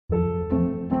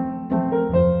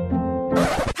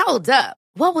Hold up.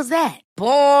 What was that?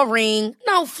 Boring.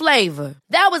 No flavor.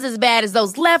 That was as bad as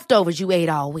those leftovers you ate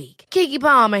all week. Keke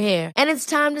Palmer here. And it's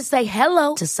time to say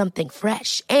hello to something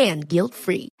fresh and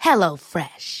guilt-free. Hello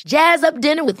Fresh. Jazz up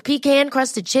dinner with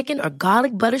pecan-crusted chicken or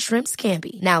garlic butter shrimp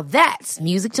scampi. Now that's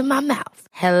music to my mouth.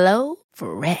 Hello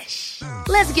Fresh.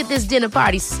 Let's get this dinner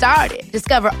party started.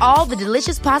 Discover all the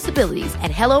delicious possibilities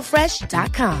at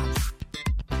hellofresh.com.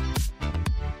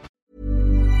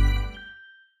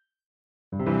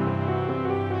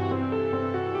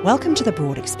 Welcome to The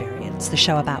Broad Experience, the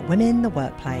show about women, the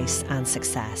workplace and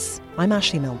success. I'm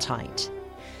Ashley Milne-Tyte.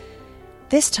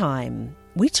 This time,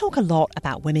 we talk a lot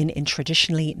about women in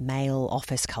traditionally male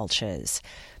office cultures.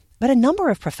 But a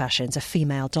number of professions are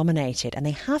female-dominated, and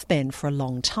they have been for a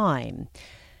long time.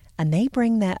 And they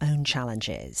bring their own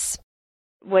challenges.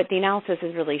 What the analysis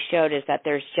has really showed is that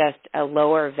there's just a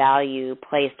lower value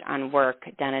placed on work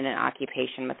done in an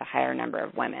occupation with a higher number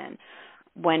of women.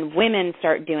 When women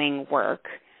start doing work,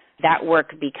 that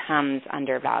work becomes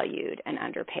undervalued and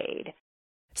underpaid.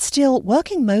 Still,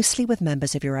 working mostly with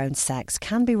members of your own sex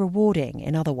can be rewarding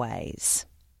in other ways.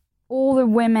 All the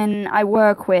women I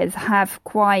work with have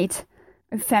quite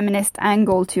a feminist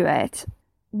angle to it.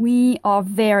 We are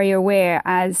very aware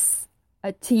as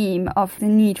a team of the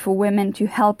need for women to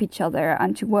help each other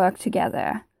and to work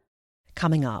together.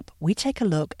 Coming up, we take a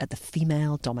look at the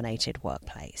female-dominated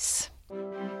workplace.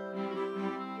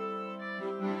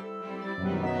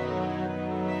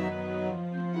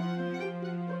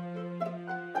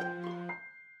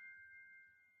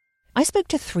 I spoke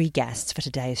to 3 guests for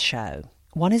today's show.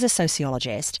 One is a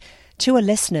sociologist, 2 are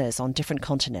listeners on different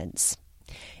continents.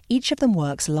 Each of them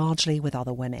works largely with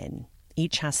other women.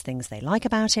 Each has things they like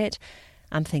about it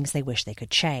and things they wish they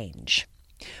could change.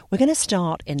 We're going to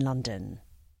start in London.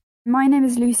 My name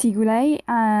is Lucy Goulet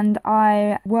and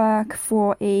I work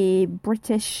for a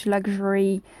British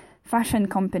luxury fashion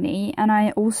company, and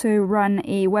I also run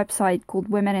a website called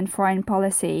Women in Foreign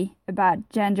Policy about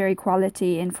gender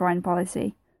equality in foreign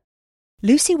policy.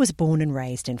 Lucy was born and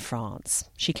raised in France.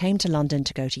 She came to London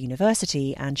to go to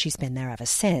university and she's been there ever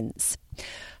since.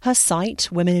 Her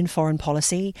site, Women in Foreign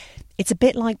Policy, it's a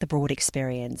bit like The Broad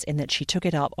Experience in that she took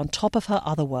it up on top of her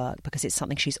other work because it's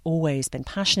something she's always been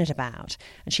passionate about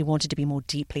and she wanted to be more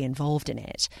deeply involved in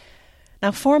it. Now,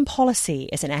 foreign policy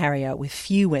is an area with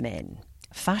few women.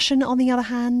 Fashion, on the other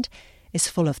hand, is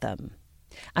full of them.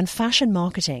 And fashion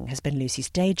marketing has been Lucy's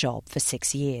day job for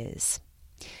 6 years.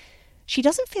 She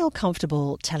doesn't feel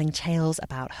comfortable telling tales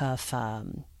about her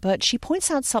firm, but she points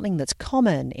out something that's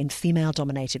common in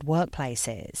female-dominated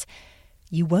workplaces.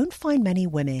 You won't find many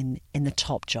women in the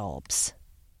top jobs.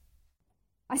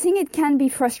 I think it can be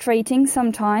frustrating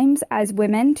sometimes as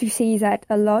women to see that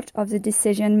a lot of the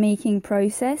decision-making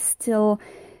process still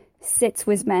sits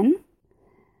with men.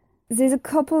 There's a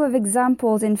couple of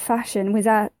examples in fashion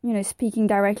without, speaking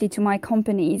directly to my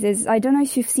companies. I don't know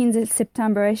if you've seen the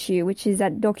September issue, which is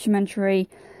that documentary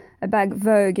about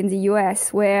Vogue in the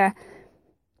US, where,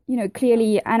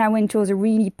 clearly Anna Wintour is a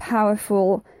really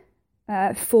powerful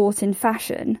force in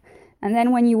fashion. And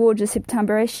then when you watch the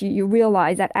September issue, you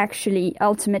realize that actually,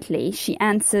 ultimately, she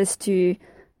answers to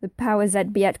the powers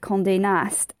that be at Condé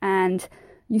Nast. And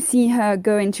you see her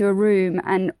go into a room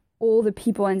and all the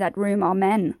people in that room are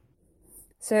men.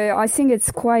 So I think it's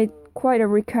quite a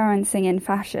recurrent thing in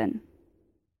fashion.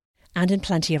 And in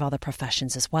plenty of other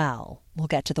professions as well. We'll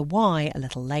get to the why a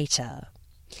little later.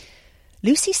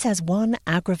 Lucy says one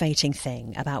aggravating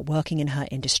thing about working in her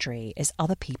industry is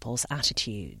other people's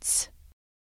attitudes.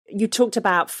 You talked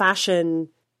about fashion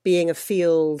being a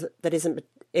field that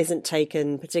isn't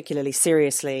taken particularly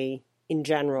seriously in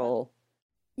general.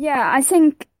 Yeah, I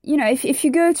think, if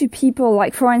you go to people,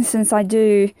 like, for instance,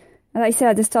 as I said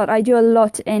at the start, I do a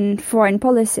lot in foreign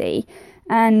policy.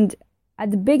 And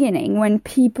at the beginning,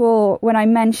 when I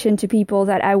mentioned to people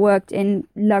that I worked in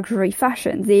luxury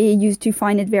fashion, they used to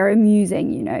find it very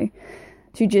amusing,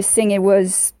 to just think it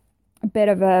was a bit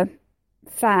of a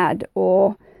fad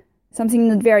or something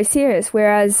not very serious.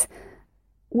 Whereas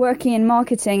working in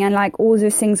marketing and like all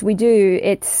those things we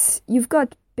do, you've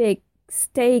got big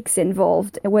stakes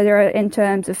involved, whether in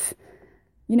terms of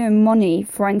money,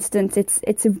 for instance.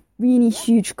 It's a really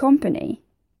huge company.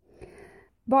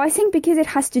 But I think because it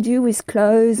has to do with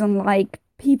clothes and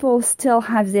people still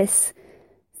have this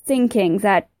thinking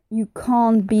that you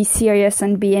can't be serious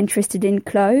and be interested in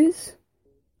clothes.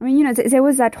 I mean, there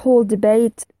was that whole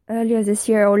debate earlier this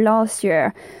year or last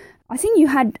year. I think you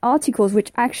had articles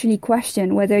which actually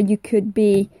questioned whether you could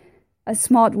be a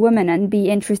smart woman and be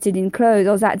interested in clothes,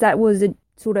 or that was the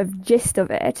sort of gist of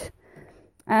it.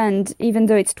 And even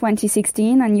though it's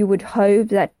 2016 and you would hope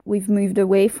that we've moved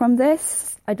away from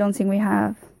this, I don't think we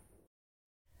have.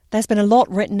 There's been a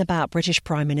lot written about British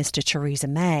Prime Minister Theresa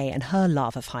May and her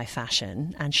love of high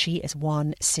fashion, and she is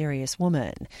one serious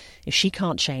woman. If she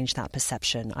can't change that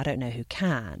perception, I don't know who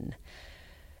can.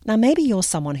 Now, maybe you're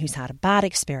someone who's had a bad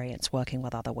experience working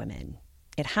with other women.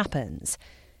 It happens.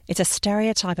 It's a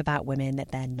stereotype about women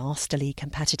that they're nastily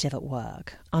competitive at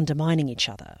work, undermining each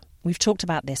other. We've talked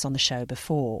about this on the show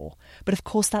before, but of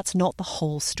course that's not the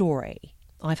whole story.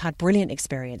 I've had brilliant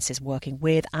experiences working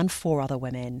with and for other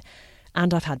women,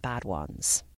 and I've had bad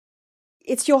ones.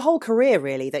 It's your whole career,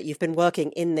 really, that you've been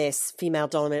working in this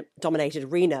female-dominated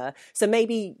arena. So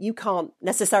maybe you can't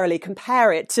necessarily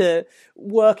compare it to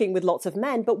working with lots of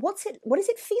men. But what does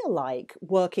it feel like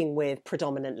working with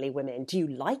predominantly women? Do you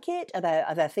like it? Are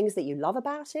there things that you love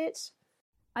about it?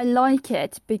 I like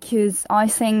it because I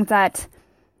think that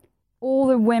all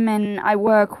the women I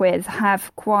work with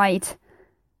have quite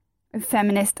a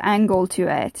feminist angle to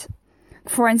it.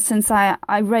 For instance, I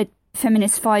read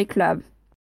Feminist Fight Club.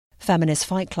 Feminist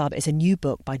Fight Club is a new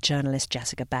book by journalist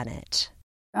Jessica Bennett.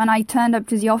 And I turned up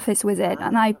to the office with it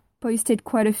and I posted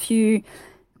quite a few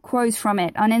quotes from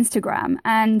it on Instagram.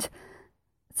 And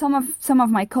some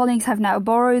of my colleagues have now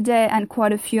borrowed it and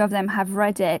quite a few of them have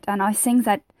read it. And I think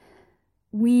that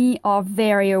we are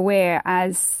very aware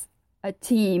as a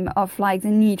team of like the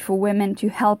need for women to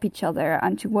help each other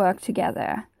and to work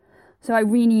together. So I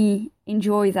really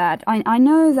enjoy that. I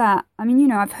know that,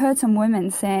 I've heard some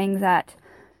women saying that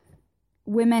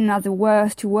women are the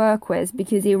worst to work with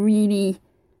because they're really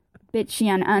bitchy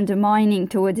and undermining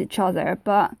towards each other.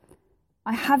 But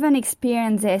I haven't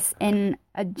experienced this in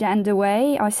a gender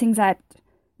way. I think that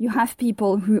you have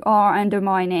people who are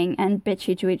undermining and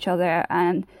bitchy to each other.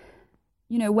 And,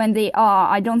 when they are,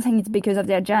 I don't think it's because of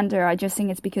their gender. I just think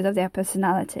it's because of their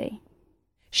personality.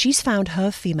 She's found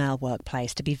her female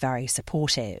workplace to be very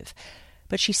supportive,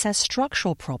 but she says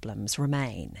structural problems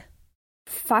remain.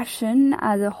 Fashion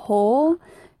as a whole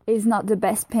is not the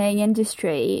best paying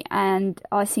industry, and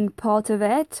I think part of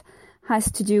it has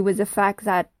to do with the fact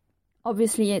that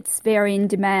obviously it's very in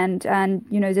demand, and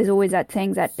there's always that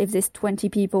thing that if there's 20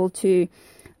 people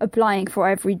applying for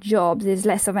every job, there's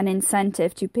less of an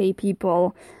incentive to pay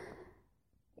people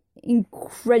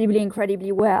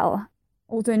incredibly well.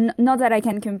 Although not that I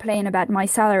can complain about my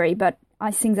salary, but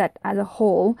I think that as a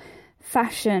whole,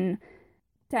 fashion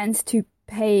tends to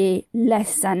pay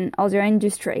less than other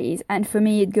industries. And for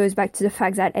me, it goes back to the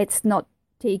fact that it's not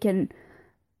taken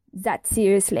that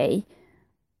seriously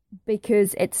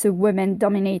because it's a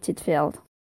women-dominated field.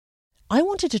 I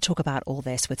wanted to talk about all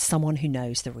this with someone who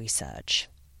knows the research.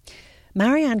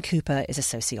 Marianne Cooper is a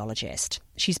sociologist.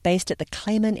 She's based at the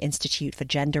Clayman Institute for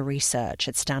Gender Research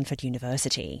at Stanford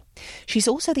University. She's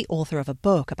also the author of a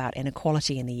book about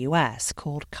inequality in the US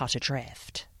called Cut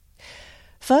Adrift.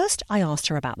 First, I asked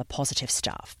her about the positive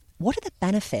stuff. What are the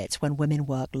benefits when women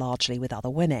work largely with other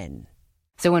women?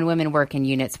 So when women work in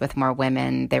units with more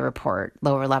women, they report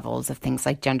lower levels of things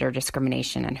like gender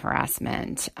discrimination and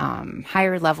harassment,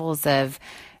 higher levels of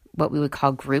what we would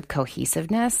call group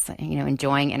cohesiveness,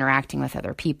 enjoying interacting with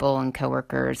other people and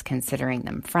coworkers, considering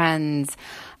them friends,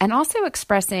 and also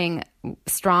expressing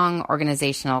strong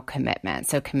organizational commitment.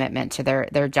 So commitment to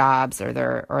their jobs or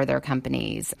their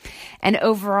companies, and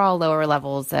overall lower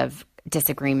levels of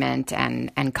disagreement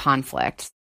and conflict.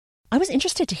 I was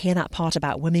interested to hear that part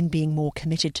about women being more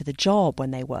committed to the job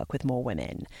when they work with more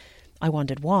women. I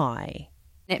wondered why.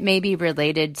 It may be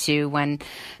related to when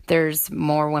there's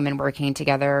more women working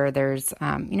together, there's,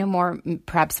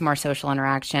 perhaps more social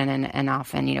interaction and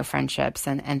often, friendships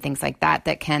and things like that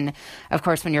can, of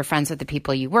course, when you're friends with the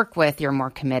people you work with, you're more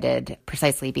committed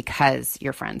precisely because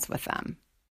you're friends with them.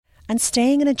 And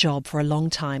staying in a job for a long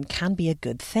time can be a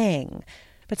good thing,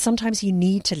 but sometimes you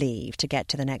need to leave to get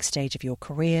to the next stage of your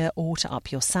career or to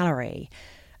up your salary,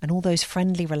 and all those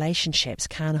friendly relationships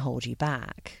can hold you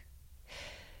back.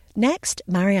 Next,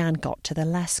 Marianne got to the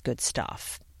less good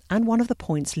stuff, and one of the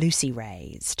points Lucy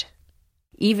raised.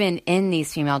 Even in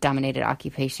these female-dominated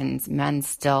occupations, men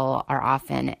still are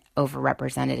often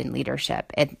overrepresented in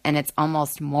leadership. And it's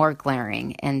almost more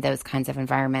glaring in those kinds of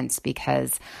environments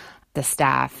because the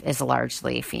staff is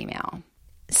largely female.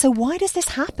 So why does this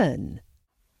happen?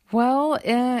 Well,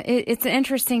 it's an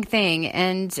interesting thing.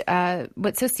 And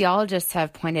what sociologists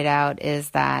have pointed out is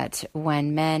that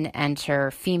when men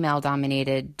enter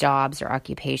female-dominated jobs or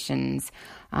occupations,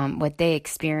 what they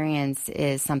experience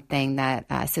is something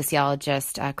that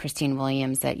sociologist Christine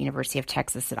Williams at University of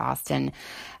Texas at Austin,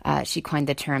 she coined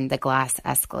the term the glass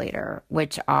escalator,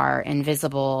 which are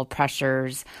invisible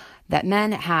pressures that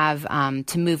men have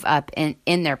to move up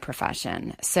in their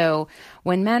profession. So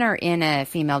when men are in a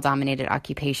female-dominated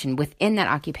occupation, within that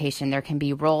occupation, there can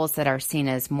be roles that are seen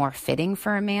as more fitting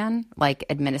for a man, like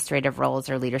administrative roles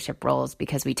or leadership roles,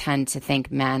 because we tend to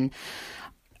think men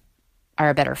are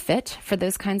a better fit for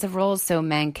those kinds of roles. So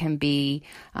men can be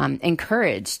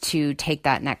encouraged to take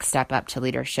that next step up to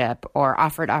leadership or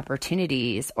offered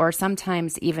opportunities, or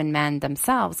sometimes even men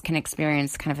themselves can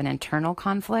experience kind of an internal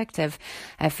conflict of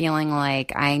feeling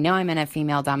like, I know I'm in a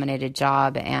female-dominated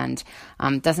job and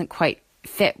doesn't quite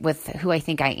fit with who I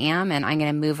think I am, and I'm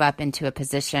going to move up into a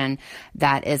position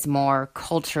that is more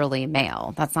culturally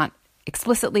male. That's not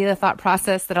explicitly the thought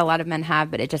process that a lot of men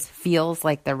have, but it just feels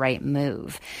like the right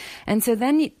move. And so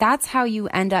then that's how you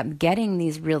end up getting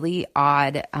these really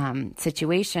odd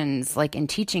situations, like in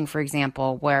teaching, for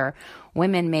example, where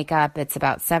women make up, it's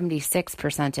about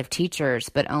 76% of teachers,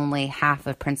 but only half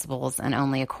of principals and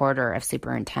only a quarter of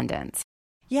superintendents.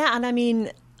 Yeah, and I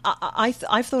mean, I've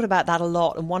thought about that a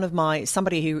lot. And one of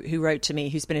somebody who wrote to me,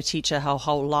 who's been a teacher her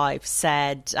whole life,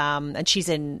 said, and she's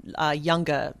in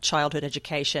younger childhood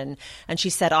education, and she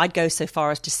said, I'd go so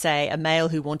far as to say a male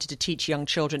who wanted to teach young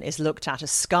children is looked at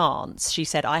askance. She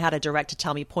said, I had a director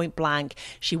tell me point blank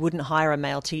she wouldn't hire a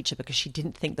male teacher because she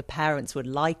didn't think the parents would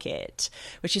like it,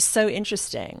 which is so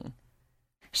interesting.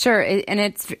 Sure. And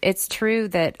it's true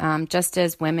that just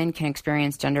as women can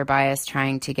experience gender bias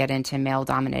trying to get into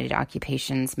male-dominated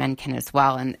occupations, men can as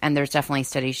well. And there's definitely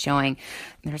studies showing,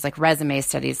 there's like resume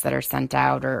studies that are sent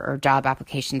out or job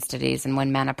application studies. And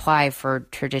when men apply for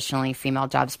traditionally female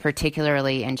jobs,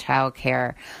 particularly in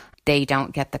childcare, they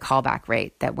don't get the callback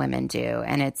rate that women do.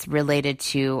 And it's related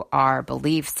to our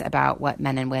beliefs about what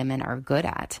men and women are good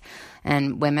at.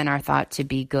 And women are thought to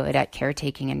be good at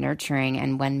caretaking and nurturing.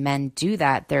 And when men do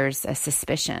that, there's a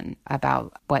suspicion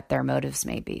about what their motives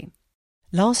may be.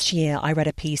 Last year, I read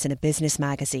a piece in a business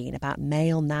magazine about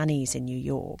male nannies in New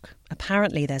York.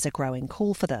 Apparently, there's a growing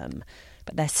call for them,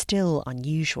 but they're still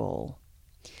unusual.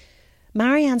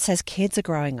 Marianne says kids are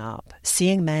growing up,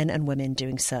 seeing men and women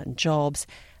doing certain jobs,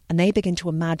 and they begin to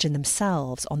imagine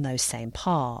themselves on those same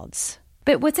paths.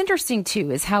 But what's interesting, too,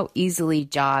 is how easily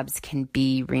jobs can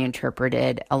be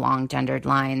reinterpreted along gendered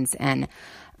lines. And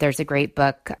there's a great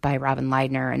book by Robin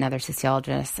Leidner, another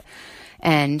sociologist,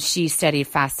 and she studied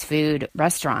fast food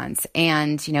restaurants.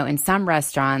 And, you know, in some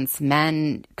restaurants,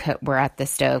 men were at the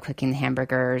stove cooking the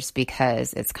hamburgers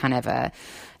because it's kind of a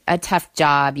tough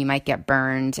job. You might get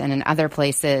burned. And in other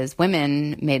places,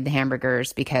 women made the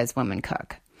hamburgers because women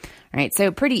cook. Right,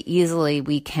 so pretty easily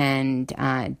we can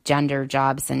gender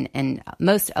jobs and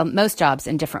most jobs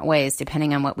in different ways,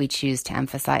 depending on what we choose to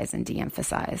emphasize and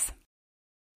de-emphasize.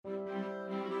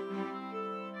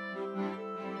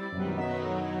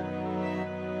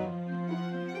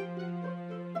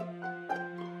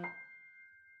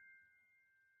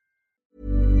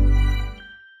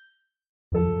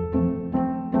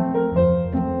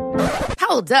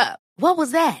 Hold up. What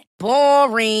was that?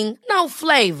 Boring. No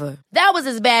flavor. That was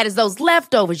as bad as those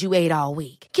leftovers you ate all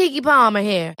week. Keke Palmer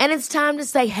here. And it's time to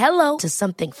say hello to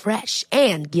something fresh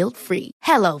and guilt-free.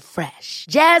 Hello Fresh.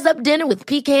 Jazz up dinner with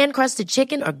pecan-crusted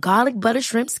chicken or garlic butter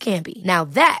shrimp scampi. Now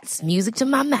that's music to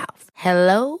my mouth.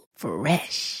 Hello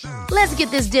Fresh. Let's get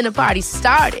this dinner party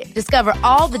started. Discover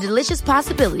all the delicious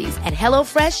possibilities at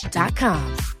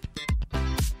HelloFresh.com.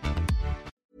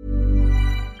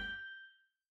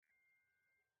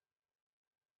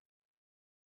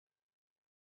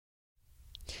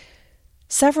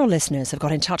 Several listeners have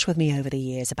got in touch with me over the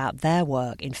years about their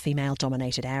work in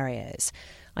female-dominated areas.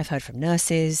 I've heard from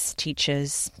nurses,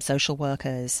 teachers, social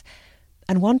workers,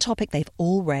 and one topic they've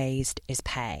all raised is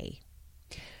pay.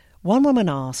 One woman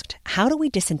asked, how do we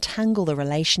disentangle the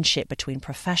relationship between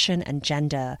profession and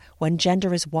gender when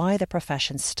gender is why the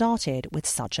profession started with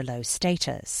such a low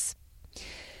status?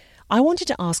 I wanted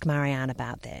to ask Marianne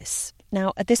about this.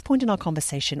 Now, at this point in our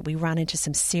conversation, we ran into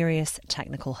some serious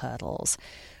technical hurdles.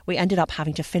 We ended up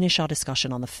having to finish our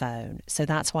discussion on the phone, so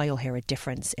that's why you'll hear a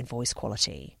difference in voice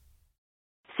quality.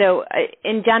 So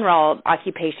in general,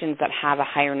 occupations that have a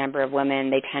higher number of women,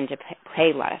 they tend to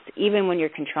pay less, even when you're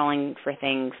controlling for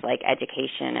things like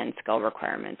education and skill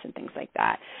requirements and things like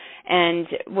that. And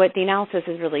what the analysis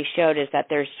has really showed is that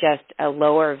there's just a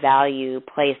lower value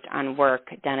placed on work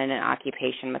done in an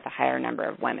occupation with a higher number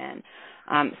of women.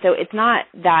 So it's not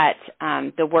that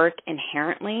the work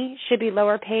inherently should be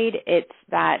lower paid. It's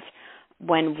that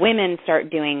when women start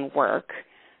doing work,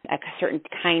 a certain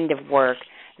kind of work,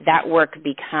 that work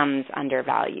becomes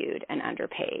undervalued and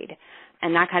underpaid.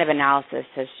 And that kind of analysis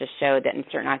has just showed that in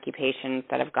certain occupations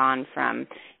that have gone from,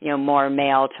 you know, more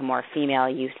male to more female,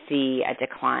 you see a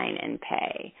decline in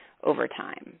pay over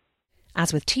time.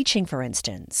 As with teaching, for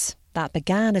instance, that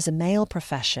began as a male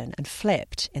profession and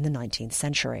flipped in the 19th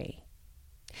century.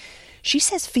 She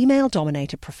says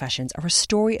female-dominated professions are a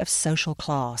story of social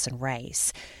class and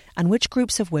race, and which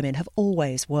groups of women have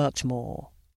always worked more.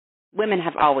 Women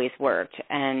have always worked,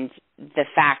 and the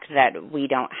fact that we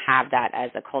don't have that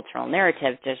as a cultural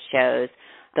narrative just shows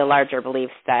the larger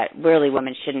beliefs that really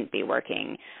women shouldn't be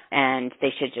working and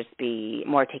they should just be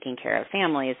more taking care of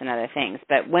families and other things.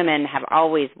 But women have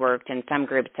always worked, and some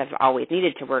groups have always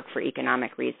needed to work for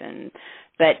economic reasons.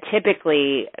 But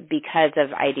typically, because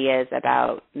of ideas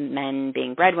about men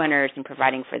being breadwinners and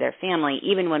providing for their family,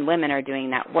 even when women are doing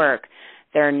that work,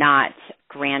 they're not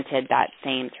granted that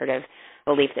same sort of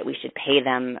belief that we should pay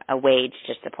them a wage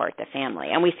to support the family.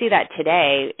 And we see that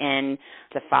today in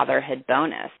the fatherhood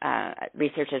bonus.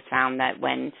 Research has found that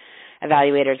when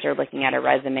evaluators are looking at a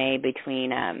resume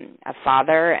between a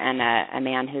father and a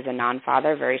man who's a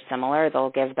non-father, very similar,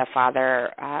 they'll give the father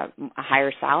a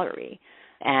higher salary.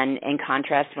 And in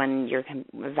contrast, when your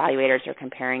evaluators are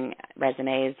comparing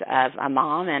resumes of a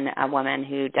mom and a woman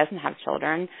who doesn't have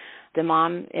children, the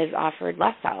mom is offered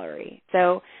less salary.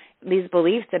 So these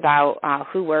beliefs about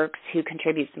who works, who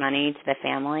contributes money to the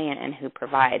family, and who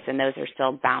provides, and those are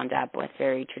still bound up with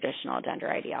very traditional gender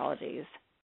ideologies.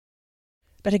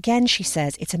 But again, she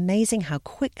says, it's amazing how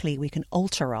quickly we can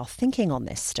alter our thinking on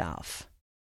this stuff.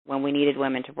 When we needed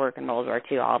women to work in World War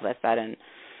II, all of a sudden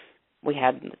we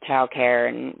had childcare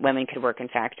and women could work in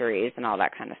factories and all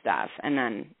that kind of stuff. And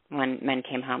then when men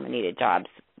came home and needed jobs,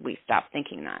 we stopped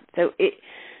thinking that. So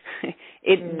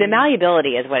the malleability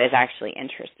is what is actually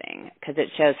interesting, because it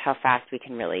shows how fast we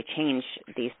can really change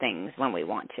these things when we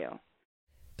want to.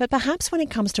 But perhaps when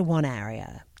it comes to one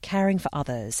area, caring for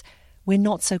others, we're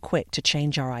not so quick to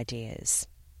change our ideas.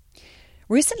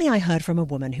 Recently I heard from a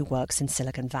woman who works in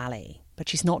Silicon Valley, but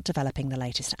she's not developing the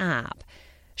latest app.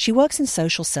 She works in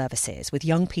social services with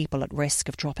young people at risk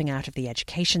of dropping out of the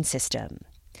education system.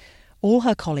 All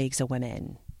her colleagues are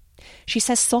women. She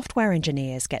says software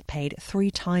engineers get paid 3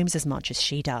 times as much as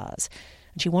she does,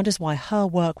 and she wonders why her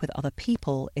work with other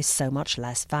people is so much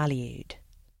less valued.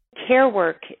 Care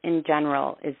work in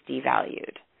general is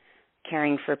devalued.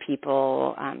 Caring for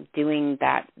people, doing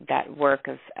that work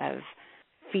of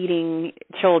feeding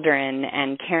children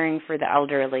and caring for the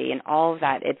elderly and all of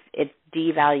that, it's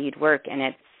devalued work, and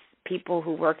it's people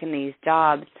who work in these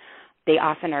jobs, they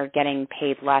often are getting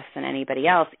paid less than anybody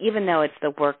else, even though it's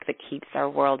the work that keeps our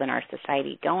world and our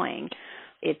society going.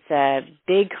 It's a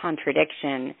big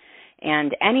contradiction,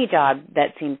 and any job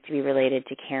that seems to be related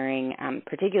to caring,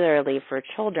 particularly for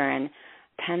children,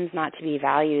 tends not to be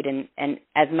valued and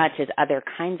as much as other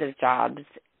kinds of jobs,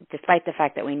 despite the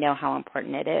fact that we know how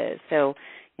important it is. So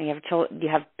you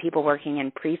have people working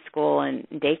in preschool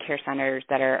and daycare centers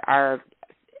that are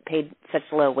paid such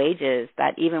low wages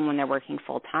that even when they're working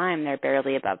full-time, they're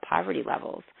barely above poverty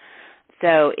levels.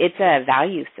 So it's a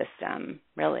value system,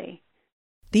 really.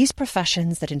 These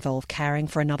professions that involve caring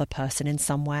for another person in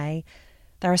some way,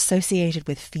 they're associated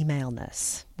with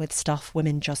femaleness, with stuff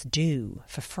women just do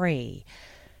for free,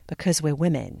 because we're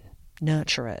women,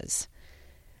 nurturers.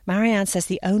 Marianne says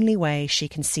the only way she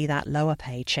can see that lower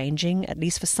pay changing, at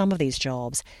least for some of these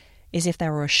jobs, is if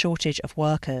there were a shortage of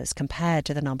workers compared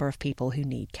to the number of people who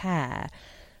need care.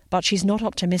 But she's not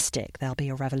optimistic there'll be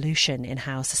a revolution in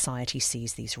how society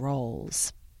sees these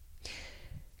roles.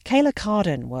 Kayla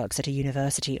Carden works at a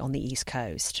university on the East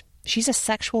Coast. She's a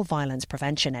sexual violence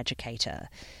prevention educator.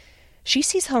 She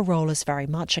sees her role as very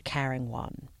much a caring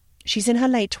one. She's in her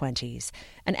late 20s,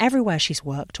 and everywhere she's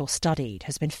worked or studied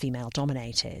has been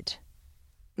female-dominated.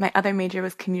 My other major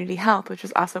was community health, which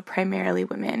was also primarily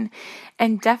women.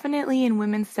 And definitely in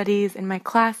women's studies, in my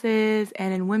classes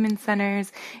and in women's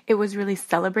centers, it was really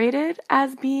celebrated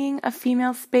as being a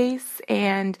female space,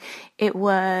 and it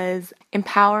was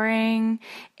empowering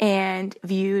and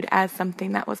viewed as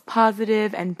something that was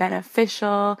positive and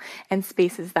beneficial, and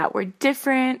spaces that were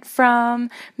different from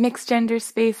mixed gender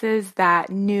spaces that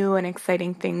new and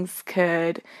exciting things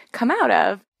could come out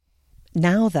of.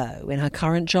 Now, though, in her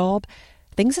current job,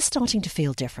 things are starting to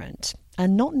feel different,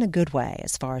 and not in a good way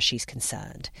as far as she's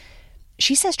concerned.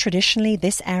 She says traditionally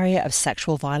this area of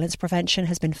sexual violence prevention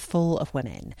has been full of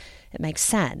women. It makes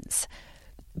sense.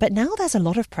 But now there's a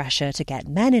lot of pressure to get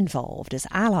men involved as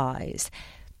allies.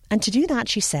 And to do that,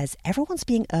 she says, everyone's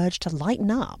being urged to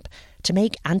lighten up, to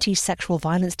make anti-sexual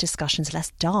violence discussions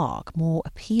less dark, more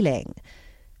appealing.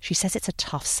 She says it's a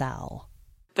tough sell.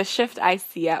 The shift I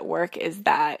see at work is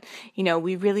that,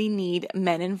 we really need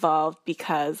men involved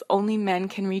because only men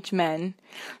can reach men.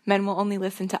 Men will only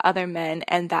listen to other men,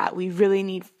 and that we really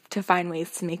need to find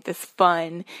ways to make this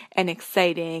fun and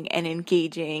exciting and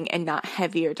engaging and not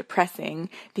heavy or depressing,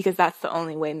 because that's the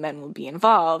only way men will be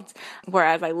involved.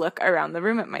 Whereas I look around the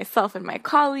room at myself and my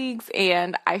colleagues,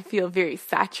 and I feel very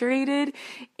saturated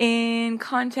in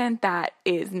content that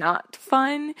is not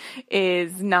fun,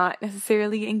 is not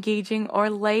necessarily engaging or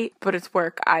light, but it's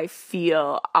work I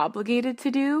feel obligated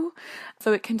to do.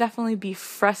 So it can definitely be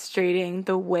frustrating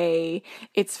the way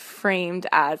it's framed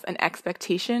as an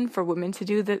expectation for women to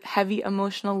do the heavy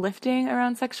emotional lifting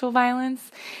around sexual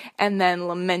violence, and then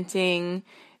lamenting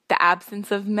the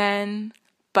absence of men,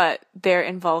 but their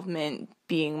involvement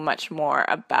being much more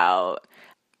about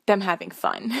them having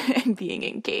fun and being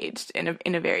engaged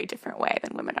in a very different way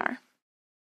than women are.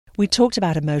 We talked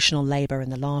about emotional labour in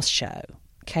the last show.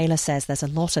 Kayla says there's a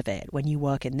lot of it when you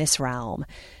work in this realm,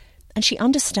 and she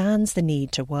understands the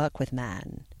need to work with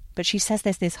men. But she says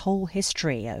there's this whole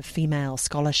history of female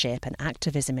scholarship and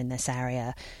activism in this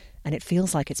area, and it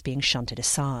feels like it's being shunted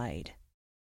aside.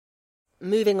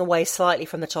 Moving away slightly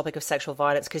from the topic of sexual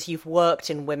violence, because you've worked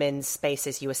in women's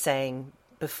spaces, you were saying,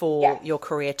 before your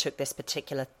career took this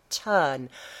particular turn.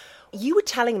 You were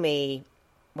telling me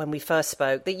when we first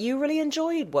spoke that you really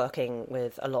enjoyed working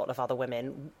with a lot of other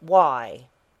women. Why?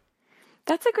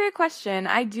 That's a great question.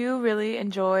 I do really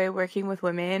enjoy working with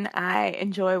women. I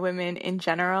enjoy women in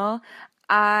general.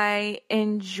 I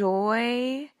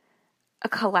enjoy a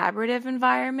collaborative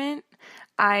environment.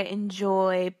 I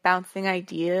enjoy bouncing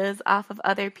ideas off of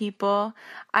other people.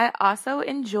 I also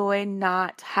enjoy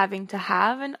not having to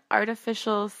have an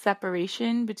artificial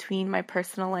separation between my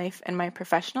personal life and my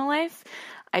professional life.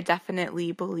 I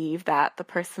definitely believe that the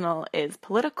personal is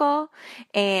political,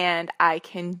 and I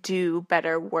can do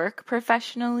better work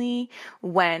professionally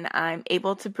when I'm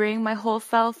able to bring my whole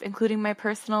self, including my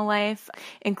personal life,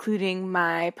 including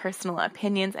my personal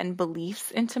opinions and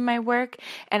beliefs into my work.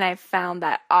 And I've found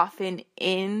that often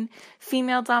in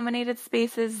female-dominated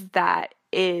spaces, that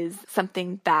is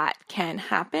something that can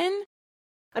happen.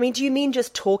 I mean, do you mean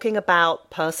just talking about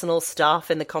personal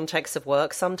stuff in the context of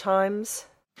work sometimes?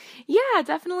 Yeah,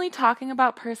 definitely talking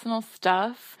about personal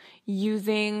stuff,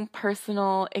 using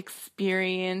personal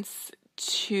experience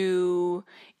to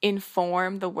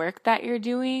inform the work that you're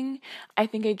doing. I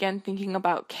think, again, thinking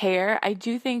about care, I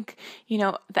do think,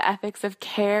 the ethics of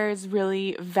care is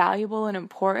really valuable and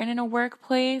important in a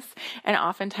workplace, and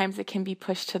oftentimes it can be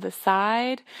pushed to the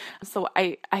side. So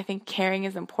I think caring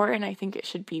is important. I think it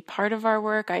should be part of our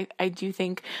work. I do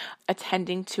think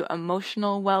attending to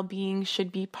emotional well-being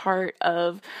should be part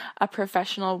of a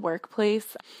professional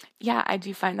workplace. Yeah, I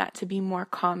do find that to be more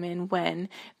common when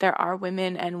there are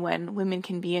women and when women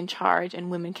can be in charge and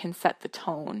women can set the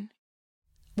tone.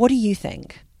 What do you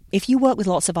think? If you work with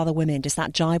lots of other women, does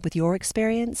that jibe with your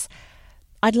experience?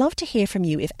 I'd love to hear from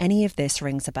you if any of this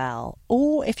rings a bell,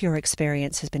 or if your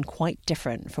experience has been quite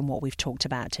different from what we've talked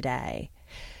about today.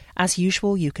 As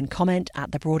usual, you can comment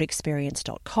at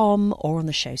thebroadexperience.com or on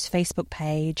the show's Facebook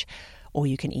page, or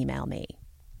you can email me.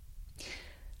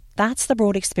 That's The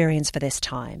Broad Experience for this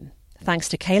time. Thanks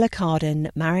to Kayla Carden,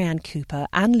 Marianne Cooper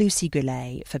and Lucy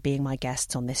Goulet for being my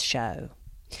guests on this show.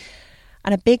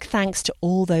 And a big thanks to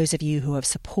all those of you who have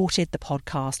supported the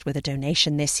podcast with a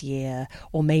donation this year,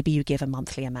 or maybe you give a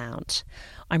monthly amount.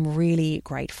 I'm really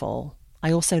grateful.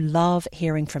 I also love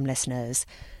hearing from listeners.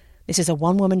 This is a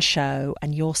one-woman show,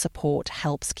 and your support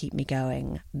helps keep me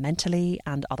going, mentally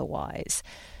and otherwise.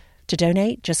 To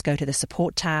donate, just go to the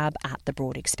support tab at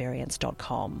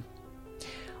thebroadexperience.com.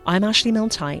 I'm Ashley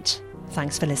Milne-Tyte.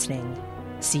 Thanks for listening.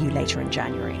 See you later in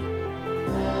January.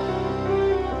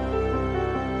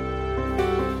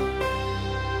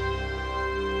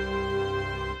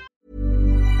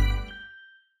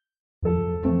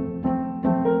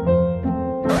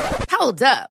 Hold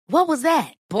up. What was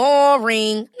that?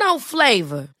 Boring. No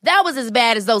flavor. That was as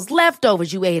bad as those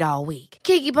leftovers you ate all week.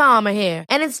 Keke Palmer here,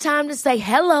 and it's time to say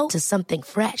hello to something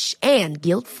fresh and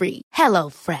guilt-free.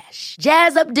 HelloFresh.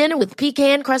 Jazz up dinner with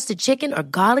pecan-crusted chicken or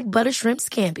garlic butter shrimp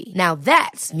scampi. Now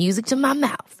that's music to my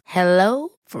mouth.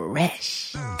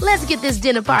 HelloFresh. Let's get this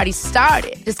dinner party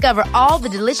started. Discover all the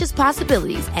delicious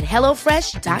possibilities at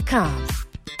HelloFresh.com.